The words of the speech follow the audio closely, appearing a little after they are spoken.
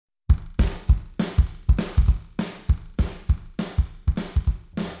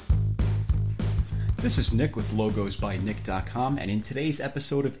This is Nick with logosbynick.com, and in today's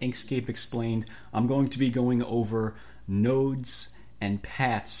episode of Inkscape Explained, I'm going to be going over nodes and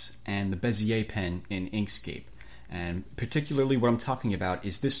paths and the Bezier Pen in Inkscape. And particularly what I'm talking about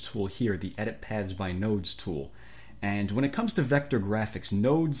is this tool here, the Edit Paths by Nodes tool. And when it comes to vector graphics,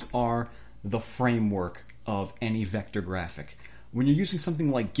 nodes are the framework of any vector graphic. When you're using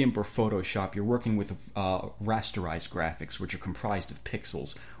something like GIMP or Photoshop, you're working with rasterized graphics, which are comprised of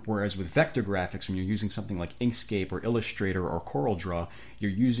pixels. Whereas with vector graphics, when you're using something like Inkscape or Illustrator or CorelDRAW,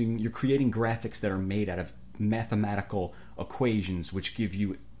 you're creating graphics that are made out of mathematical equations, which give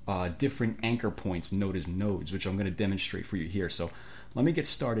you different anchor points known as nodes, which I'm going to demonstrate for you here. So let me get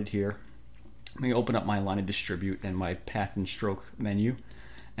started here. Let me open up my line of distribute and my path and stroke menu,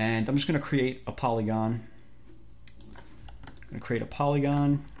 and I'm just going to create a polygon. I'm going to create a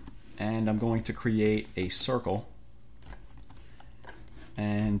polygon, and I'm going to create a circle,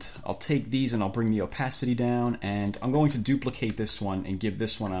 and I'll take these and I'll bring the opacity down, and I'm going to duplicate this one and give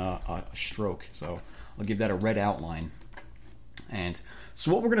this one a stroke. So I'll give that a red outline. And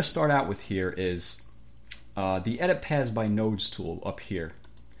so what we're going to start out with here is the Edit Paths by Nodes tool up here.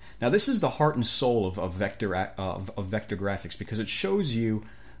 Now this is the heart and soul of vector graphics, because it shows you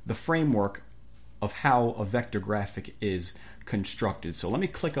the framework of how a vector graphic is constructed. So let me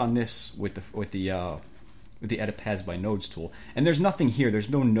click on this with the Edit Paths by Nodes tool, and there's nothing here. There's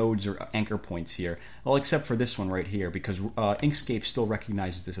no nodes or anchor points here, well, except for this one right here, because Inkscape still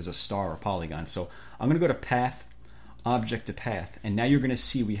recognizes this as a star or polygon. So I'm going to go to Path, Object to Path, and now you're going to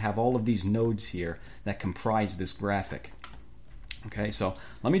see we have all of these nodes here that comprise this graphic. Okay, so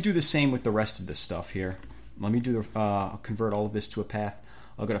let me do the same with the rest of this stuff here. Let me do I'll convert all of this to a path.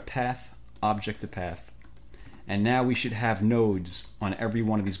 I'll go to Path, Object to Path, and now we should have nodes on every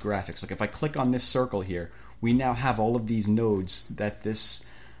one of these graphics. Like if I click on this circle here, we now have all of these nodes that this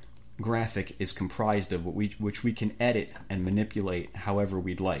graphic is comprised of, which we can edit and manipulate however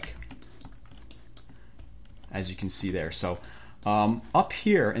we'd like, as you can see there. So up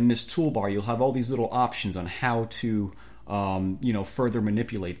here in this toolbar, you'll have all these little options on how to further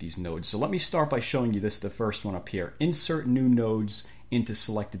manipulate these nodes. So let me start by showing you the first one up here. Insert new nodes into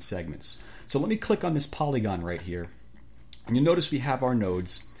selected segments. So let me click on this polygon right here, and you'll notice we have our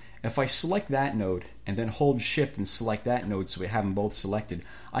nodes. If I select that node and then hold shift and select that node so we have them both selected,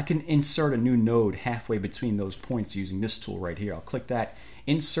 I can insert a new node halfway between those points using this tool right here. I'll click that,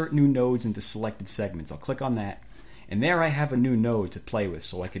 insert new nodes into selected segments. I'll click on that, and there I have a new node to play with,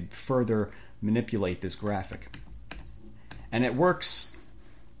 so I could further manipulate this graphic. And it works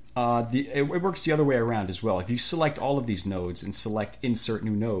it works the other way around as well. If you select all of these nodes and select insert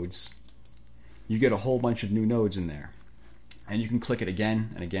new nodes, you get a whole bunch of new nodes in there. And you can click it again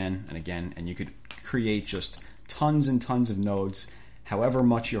and again and again, and you could create just tons and tons of nodes, however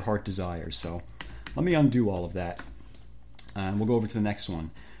much your heart desires. So let me undo all of that, and we'll go over to the next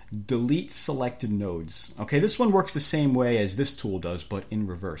one. Delete selected nodes. Okay, this one works the same way as this tool does, but in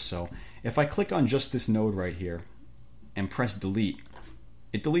reverse. So if I click on just this node right here and press delete,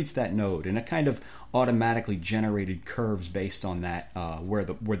 it deletes that node, and it kind of automatically generated curves based on that where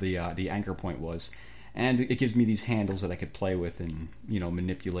the anchor point was, and it gives me these handles that I could play with and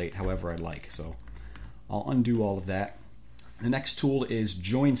manipulate however I like. So I'll undo all of that. The next tool is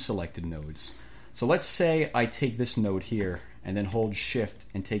join selected nodes. So let's say I take this node here and then hold shift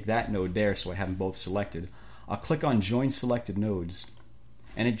and take that node there so I have them both selected. I'll click on join selected nodes,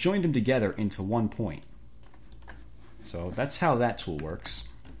 and it joined them together into one point. So that's how that tool works.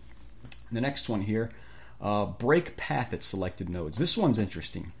 The next one here, break path at selected nodes. This one's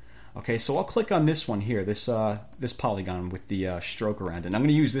interesting. Okay, so I'll click on this one here, this polygon with the stroke around it. And I'm going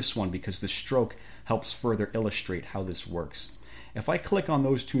to use this one because the stroke helps further illustrate how this works. If I click on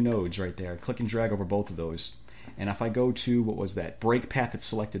those two nodes right there, click and drag over both of those, and if I go to, what was that, break path at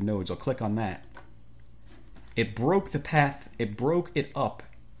selected nodes, I'll click on that. It broke the path, it broke it up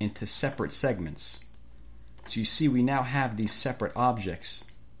into separate segments. So you see we now have these separate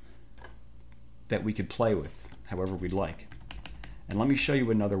objects that we could play with however we'd like. And let me show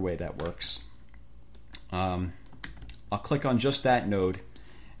you another way that works. I'll click on just that node,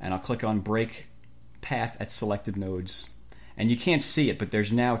 and I'll click on break path at selected nodes. And you can't see it, but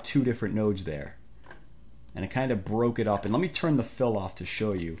there's now two different nodes there. And it kind of broke it up. And let me turn the fill off to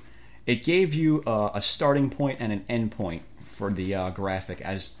show you. It gave you a starting point and an end point for the graphic,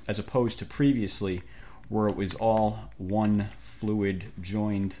 as opposed to previously where it was all one fluid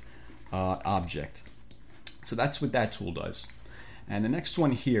joined object. So that's what that tool does. And the next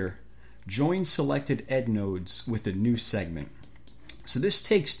one here, join selected ed nodes with a new segment. So this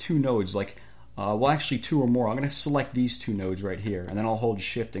takes two nodes, like well, actually 2 or more. I'm going to select these 2 nodes right here, and then I'll hold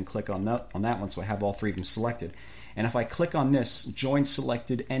Shift and click on that one so I have all 3 of them selected. And if I click on this, join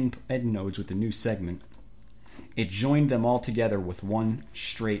selected end nodes with the new segment, it joined them all together with one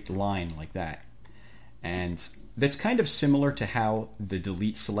straight line like that. And that's kind of similar to how the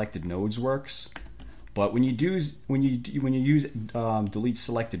delete selected nodes works. But when you use delete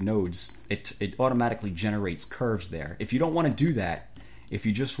selected nodes, it automatically generates curves there. If you don't want to do that, if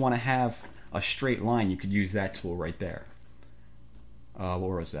you just want to have a straight line, you could use that tool right there. What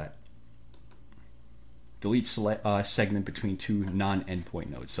was that? Delete segment between 2 non-endpoint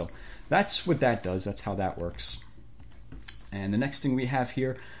nodes. So that's what that does. That's how that works. And the next thing we have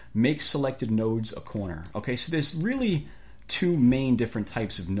here, make selected nodes a corner. Okay, so there's really 2 main different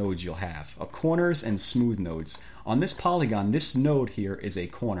types of nodes you'll have, corners and smooth nodes. On this polygon, this node here is a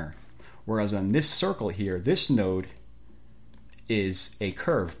corner, whereas on this circle here, this node is a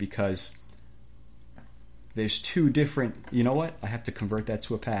curve, because there's 2 different, you know what, I have to convert that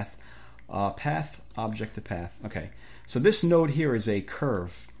to a path. Path, object to path. Okay, so this node here is a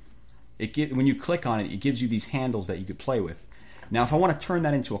curve. When you click on it, it gives you these handles that you could play with. Now, if I want to turn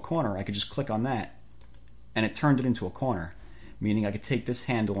that into a corner, I could just click on that, and it turned it into a corner. Meaning I could take this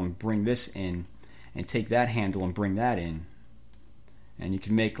handle and bring this in, and take that handle and bring that in. And you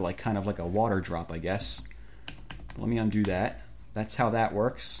can make like kind of like a water drop, I guess. Let me undo that. That's how that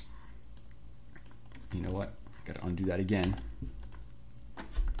works. You know what? I gotta undo that again.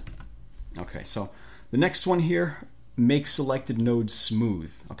 Okay, so the next one here, make selected nodes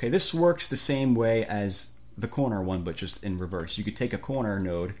smooth. Okay, this works the same way as the corner one, but just in reverse. You could take a corner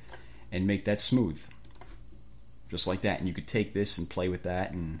node and make that smooth. Just like that, and you could take this and play with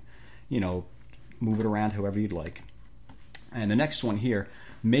that and, you know, move it around however you'd like. And the next one here,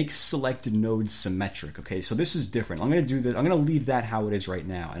 make selected nodes symmetric. Okay, so this is different. I'm going to do this. I'm going to leave that how it is right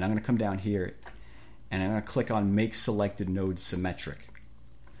now, and I'm going to come down here and I'm going to click on make selected nodes symmetric.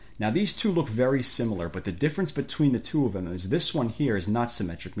 Now these 2 look very similar, but the difference between the 2 of them is this one here is not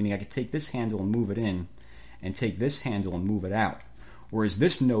symmetric, meaning I could take this handle and move it in, and take this handle and move it out. Whereas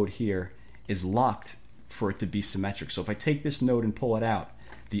this node here is locked for it to be symmetric. So if I take this node and pull it out,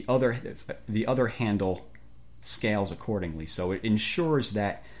 the other handle scales accordingly. So it ensures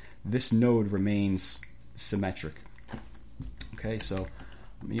that this node remains symmetric. Okay, so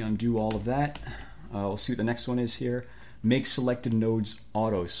let me undo all of that. We'll see what the next one is here. Make selected nodes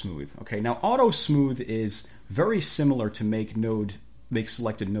auto smooth. Okay, now auto smooth is very similar to make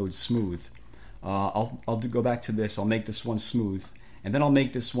selected nodes smooth. I'll go back to this. I'll make this one smooth, and then I'll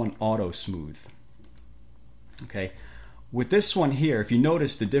make this one auto smooth. Okay, with this one here, if you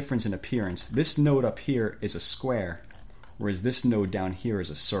notice the difference in appearance, this node up here is a square, whereas this node down here is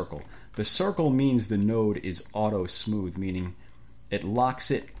a circle. The circle means the node is auto smooth, meaning it locks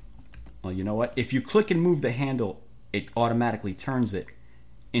it. Well, you know what? If you click and move the handle, it automatically turns it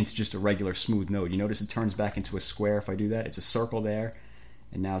into just a regular smooth node. You notice it turns back into a square if I do that. It's a circle there,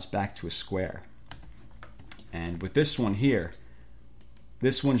 and now it's back to a square. And with this one here,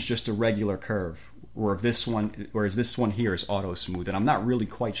 this one's just a regular curve, whereas this one here is auto smooth. And I'm not really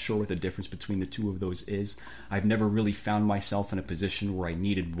quite sure what the difference between the 2 of those is. I've never really found myself in a position where I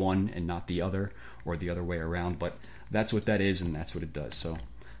needed one and not the other, or the other way around, but that's what that is, and that's what it does. So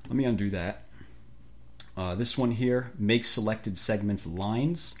let me undo that. This one here, make selected segments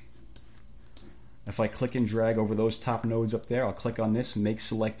lines. If I click and drag over those top nodes up there, I'll click on this, make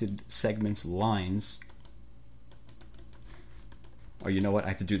selected segments lines. Or you know what, I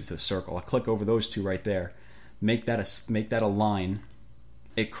have to do this to a circle. I'll click over those 2 right there, make that a line.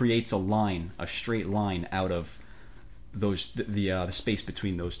 It creates a line, a straight line out of those the space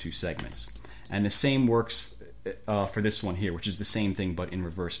between those 2 segments. And the same works for this one here, which is the same thing but in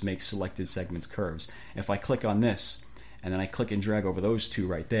reverse, make selected segments curves. If I click on this and then I click and drag over those 2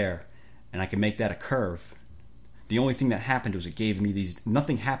 right there, and I can make that a curve, the only thing that happened was it gave me these,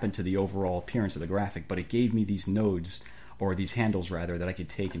 nothing happened to the overall appearance of the graphic, but it gave me these nodes, or these handles rather, that I could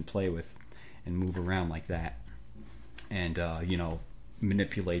take and play with and move around like that, and you know,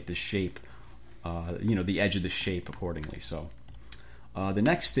 manipulate the shape, you know, the edge of the shape accordingly. So the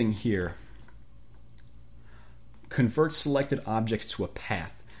next thing here, convert selected objects to a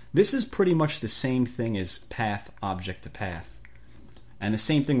path. This is pretty much the same thing as path object to path. And the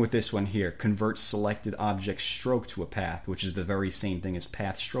same thing with this one here, convert selected object stroke to a path, which is the very same thing as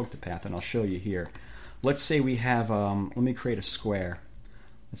path stroke to path, and I'll show you here. Let's say we have, let me create a square.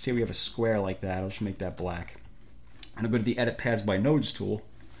 Let's say we have a square like that. I'll just make that black. And I'll go to the Edit Paths by Nodes tool,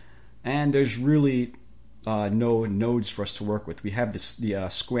 and there's really no nodes for us to work with. We have this, the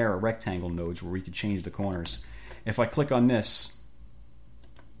square or rectangle nodes where we can change the corners. If I click on this,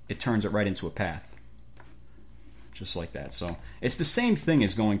 it turns it right into a path. Just like that. So it's the same thing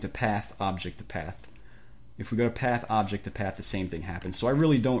as going to path, object to path. If we go to path, object to path, the same thing happens. So I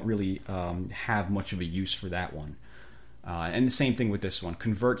really don't have much of a use for that one. And the same thing with this one.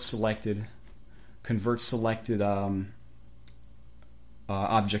 Convert selected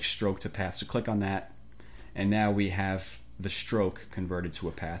object stroke to path. So click on that, and now we have the stroke converted to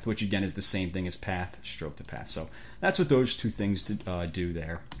a path, which again is the same thing as path, stroke to path. So that's what those two things do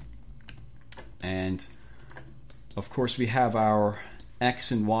there. And of course we have our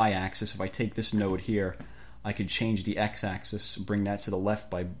X and Y axis. If I take this node here, I could change the X axis, bring that to the left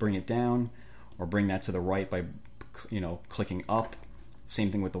by bring it down, or bring that to the right by clicking up. Same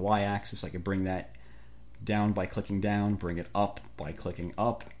thing with the Y axis. I could bring that down by clicking down, bring it up by clicking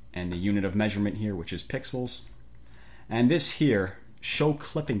up, and the unit of measurement here, which is pixels. And this here, show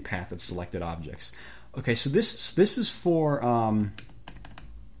clipping path of selected objects. Okay, so this is for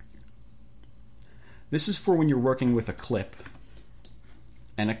when you're working with a clip.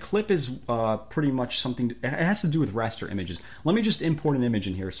 And a clip is pretty much something, it has to do with raster images. Let me just import an image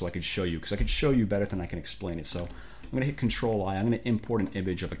in here so I could show you, because I could show you better than I can explain it. So I'm going to hit Control-I. I'm going to import an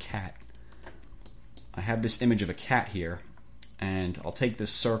image of a cat. I have this image of a cat here, and I'll take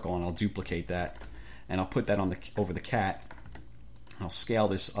this circle and I'll duplicate that, and I'll put that on over the cat. I'll scale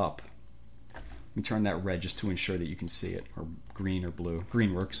this up. Let me turn that red just to ensure that you can see it, or green or blue.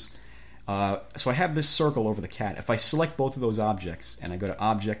 Green works. So I have this circle over the cat. If I select both of those objects and I go to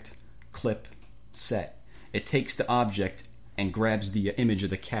Object, Clip, Set, it takes the object and grabs the image of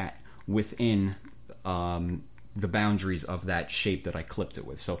the cat within the boundaries of that shape that I clipped it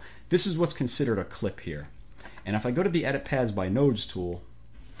with. So this is what's considered a clip here. And if I go to the Edit Paths by Nodes tool,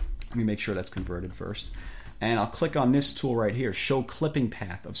 let me make sure that's converted first, and I'll click on this tool right here, Show Clipping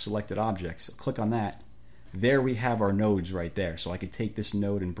Path of Selected Objects. I'll click on that. There we have our nodes right there. So I could take this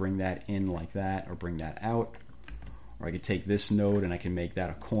node and bring that in like that, or bring that out. Or I could take this node and I can make that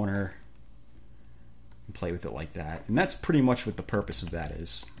a corner and play with it like that. And that's pretty much what the purpose of that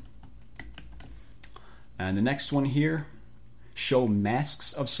is. And the next one here, show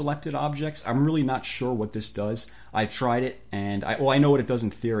masks of selected objects. I'm really not sure what this does. I've tried it, and I know what it does in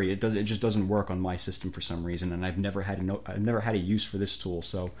theory. It just doesn't work on my system for some reason, and I've never had a use for this tool,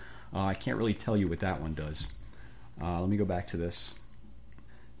 so I can't really tell you what that one does. Let me go back to this.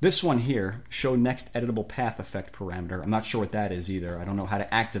 This one here, show next editable path effect parameter. I'm not sure what that is either. I don't know how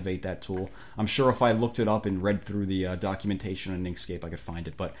to activate that tool. I'm sure if I looked it up and read through the documentation in Inkscape, I could find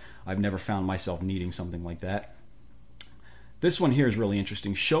it, but I've never found myself needing something like that. This one here is really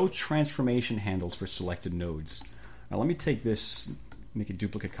interesting. Show transformation handles for selected nodes. Now let me take this, make a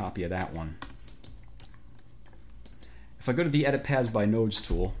duplicate copy of that one. If I go to the Edit Paths by Nodes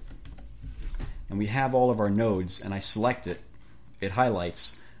tool, and we have all of our nodes, and I select it, it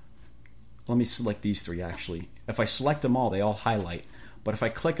highlights. Let me select these three actually. If I select them all, they all highlight. But if I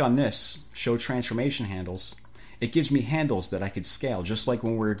click on this, Show Transformation Handles, it gives me handles that I could scale, just like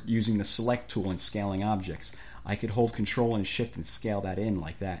when we're using the Select tool and scaling objects. I could hold Control and Shift and scale that in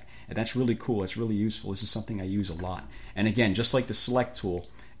like that. And that's really cool. It's really useful. This is something I use a lot. And again, just like the Select tool,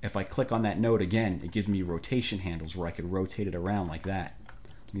 if I click on that node again, it gives me rotation handles where I could rotate it around like that.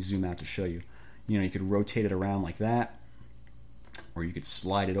 Let me zoom out to show you. You know, you could rotate it around like that, or you could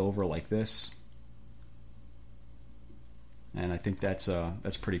slide it over like this. And I think that's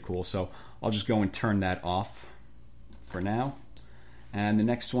pretty cool. So I'll just go and turn that off for now. And the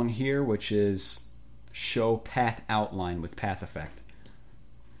next one here, which is show path outline with path effect.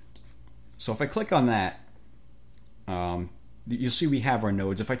 So if I click on that, you'll see we have our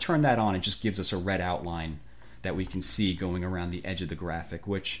nodes. If I turn that on, it just gives us a red outline that we can see going around the edge of the graphic,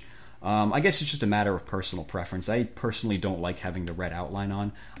 which I guess it's just a matter of personal preference. I personally don't like having the red outline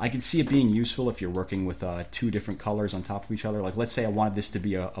on. I can see it being useful if you're working with two different colors on top of each other. Like let's say I wanted this to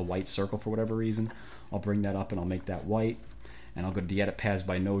be a white circle for whatever reason. I'll bring that up and I'll make that white, and I'll go to the Edit Paths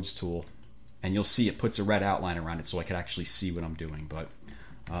by Nodes tool, and you'll see it puts a red outline around it so I can actually see what I'm doing, but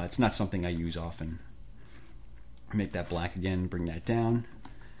it's not something I use often. Make that black again, bring that down,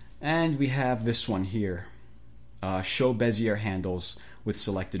 and we have this one here, show Bezier handles with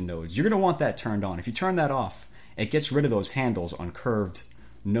selected nodes. You're going to want that turned on. If you turn that off, it gets rid of those handles on curved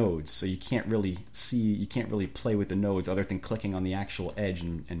nodes, so you can't really play with the nodes other than clicking on the actual edge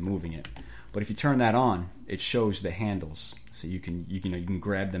and moving it. But if you turn that on, it shows the handles, so you can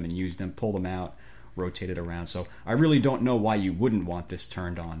grab them and use them, pull them out, rotate it around. So I really don't know why you wouldn't want this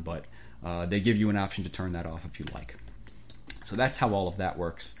turned on, but they give you an option to turn that off if you like. So that's how all of that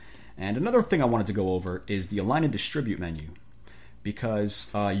works. And another thing I wanted to go over is the Align and Distribute menu,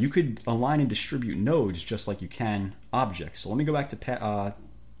 because you could align and distribute nodes just like you can objects. So let me go back to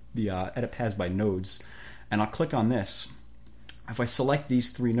edit paths by nodes, and I'll click on this. If I select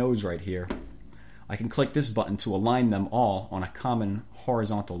these 3 nodes right here, I can click this button to align them all on a common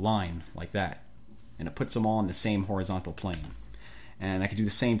horizontal line like that, and it puts them all on the same horizontal plane. And I can do the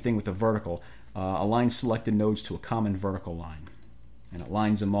same thing with the vertical. Align selected nodes to a common vertical line, and it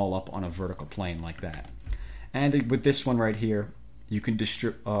lines them all up on a vertical plane like that. And with this one right here, you can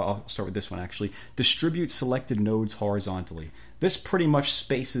I'll start with this one actually. Distribute selected nodes horizontally. This pretty much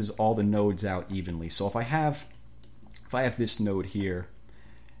spaces all the nodes out evenly. So if I have this node here,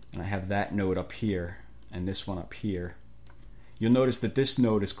 and I have that node up here, and this one up here, you'll notice that this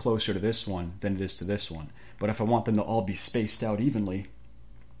node is closer to this one than it is to this one. But if I want them to all be spaced out evenly,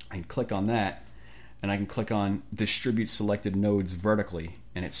 I can click on that, and I can click on Distribute Selected Nodes Vertically,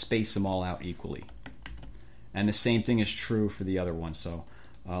 and it spaces them all out equally. And the same thing is true for the other one. So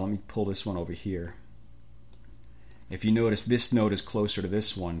let me pull this one over here. If you notice, this node is closer to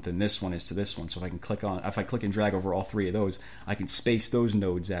this one than this one is to this one. So if I click and drag over all 3 of those, I can space those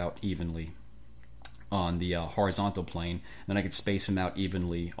nodes out evenly on the horizontal plane. Then I can space them out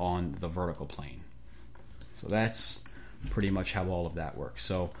evenly on the vertical plane. So that's pretty much how all of that works.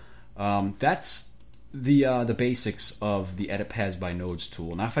 So that's the basics of the Edit Paths by Nodes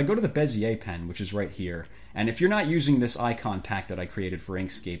tool. Now if I go to the Bezier Pen, which is right here, and if you're not using this icon pack that I created for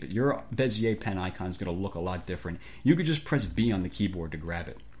Inkscape, your Bezier Pen icon is going to look a lot different. You could just press B on the keyboard to grab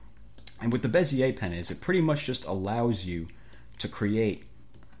it. And what the Bezier Pen is, it pretty much just allows you to create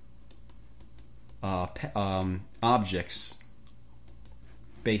objects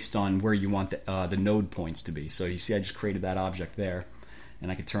based on where you want the node points to be. So you see I just created that object there, and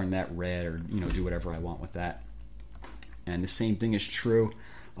I could turn that red or do whatever I want with that. And the same thing is true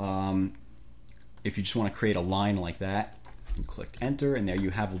if you just want to create a line like that. You click enter, and there you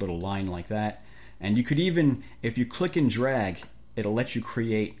have a little line like that. And you could even, if you click and drag, it'll let you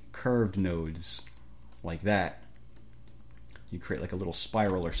create curved nodes like that. You create like a little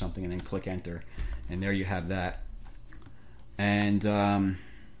spiral or something, and then click enter, and there you have that. And let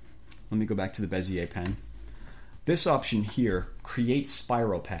me go back to the Bezier Pen. This option here, create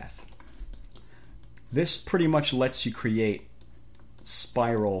spiral path. This pretty much lets you create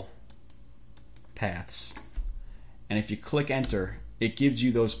spiral paths. And if you click enter, it gives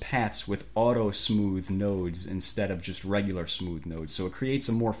you those paths with auto smooth nodes instead of just regular smooth nodes. So it creates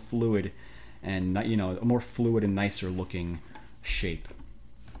a more fluid and a more fluid and nicer looking shape.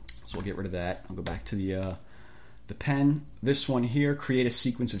 So we'll get rid of that. I'll go back to the pen. This one here, create a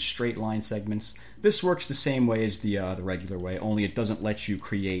sequence of straight line segments. This works the same way as the regular way, only it doesn't let you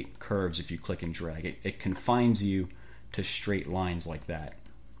create curves if you click and drag. It confines you to straight lines like that,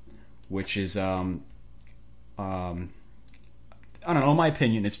 which is I don't know, in my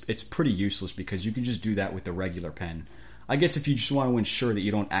opinion, it's pretty useless because you can just do that with the regular pen. I guess if you just want to ensure that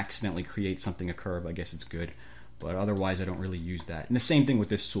you don't accidentally create something a curve, I guess it's good. But otherwise, I don't really use that. And the same thing with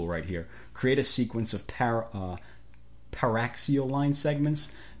this tool right here. Create a sequence of paraxial line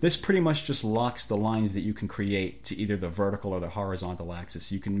segments. This pretty much just locks the lines that you can create to either the vertical or the horizontal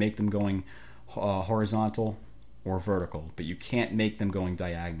axis. You can make them going horizontal or vertical, but you can't make them going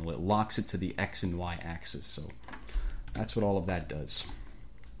diagonal. It locks it to the X and Y axis. So that's what all of that does.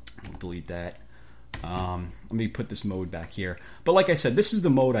 I'll delete that. Let me put this mode back here. But like I said, this is the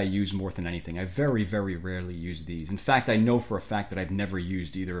mode I use more than anything. I very, very rarely use these. In fact, I know for a fact that I've never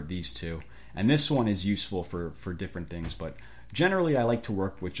used either of these two. And this one is useful for different things, but generally I like to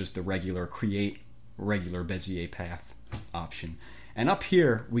work with just the regular create regular Bezier path option. And up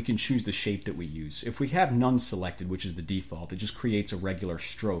here, we can choose the shape that we use. If we have none selected, which is the default, it just creates a regular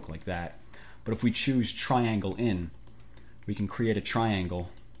stroke like that. But if we choose triangle in, we can create a triangle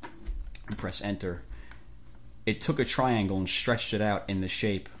and press enter. It took a triangle and stretched it out in the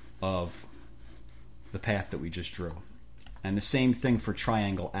shape of the path that we just drew. And the same thing for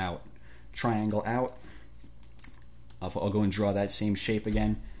triangle out. Triangle out, I'll go and draw that same shape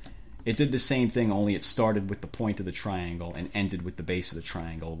again. It did the same thing, only it started with the point of the triangle and ended with the base of the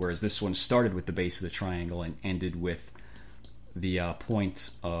triangle, whereas this one started with the base of the triangle and ended with the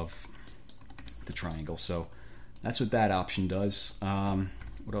point of the triangle. So that's what that option does.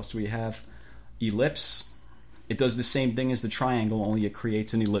 What else do we have? Ellipse. It does the same thing as the triangle, only it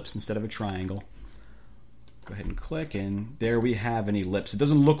creates an ellipse instead of a triangle. Go ahead and click, and there we have an ellipse. It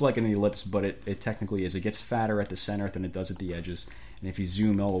doesn't look like an ellipse, but it technically is. It gets fatter at the center than it does at the edges. And if you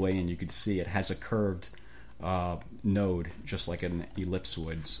zoom all the way in, you can see it has a curved node, just like an ellipse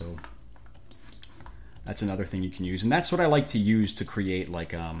would. So that's another thing you can use. And that's what I like to use to create,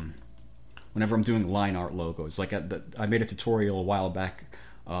 like, whenever I'm doing line art logos. Like I made a tutorial a while back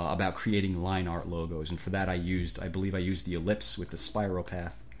about creating line art logos, and for that I believe I used the ellipse with the spiral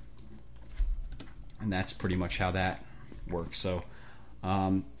path. And that's pretty much how that works. So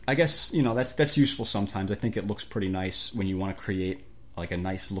I guess, you know, that's useful sometimes. I think it looks pretty nice when you want to create like a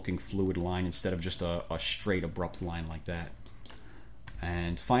nice looking fluid line instead of just a straight abrupt line like that.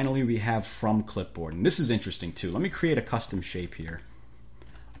 And finally we have from clipboard, and this is interesting too. Let me create a custom shape here.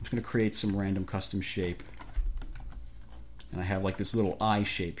 I'm just going to create some random custom shape, and I have like this little eye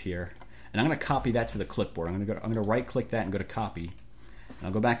shape here, and I'm going to copy that to the clipboard. I'm going to right click that and go to copy, and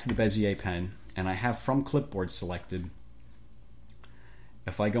I'll go back to the Bezier Pen, and I have from clipboard selected.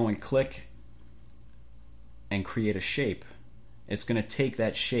 If I go and click and create a shape, it's going to take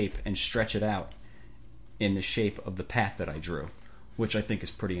that shape and stretch it out in the shape of the path that I drew, which I think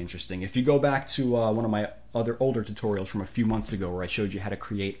is pretty interesting. If you go back to one of my older tutorials from a few months ago where I showed you how to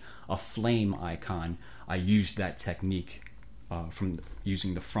create a flame icon, I used that technique from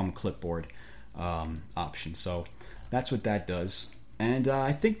using the from clipboard option. So that's what that does, and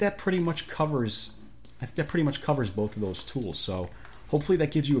I think that pretty much covers. Both of those tools. So hopefully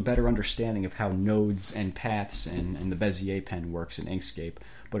that gives you a better understanding of how nodes and paths and the Bezier Pen works in Inkscape.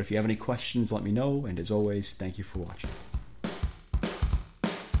 But if you have any questions, let me know. And as always, thank you for watching.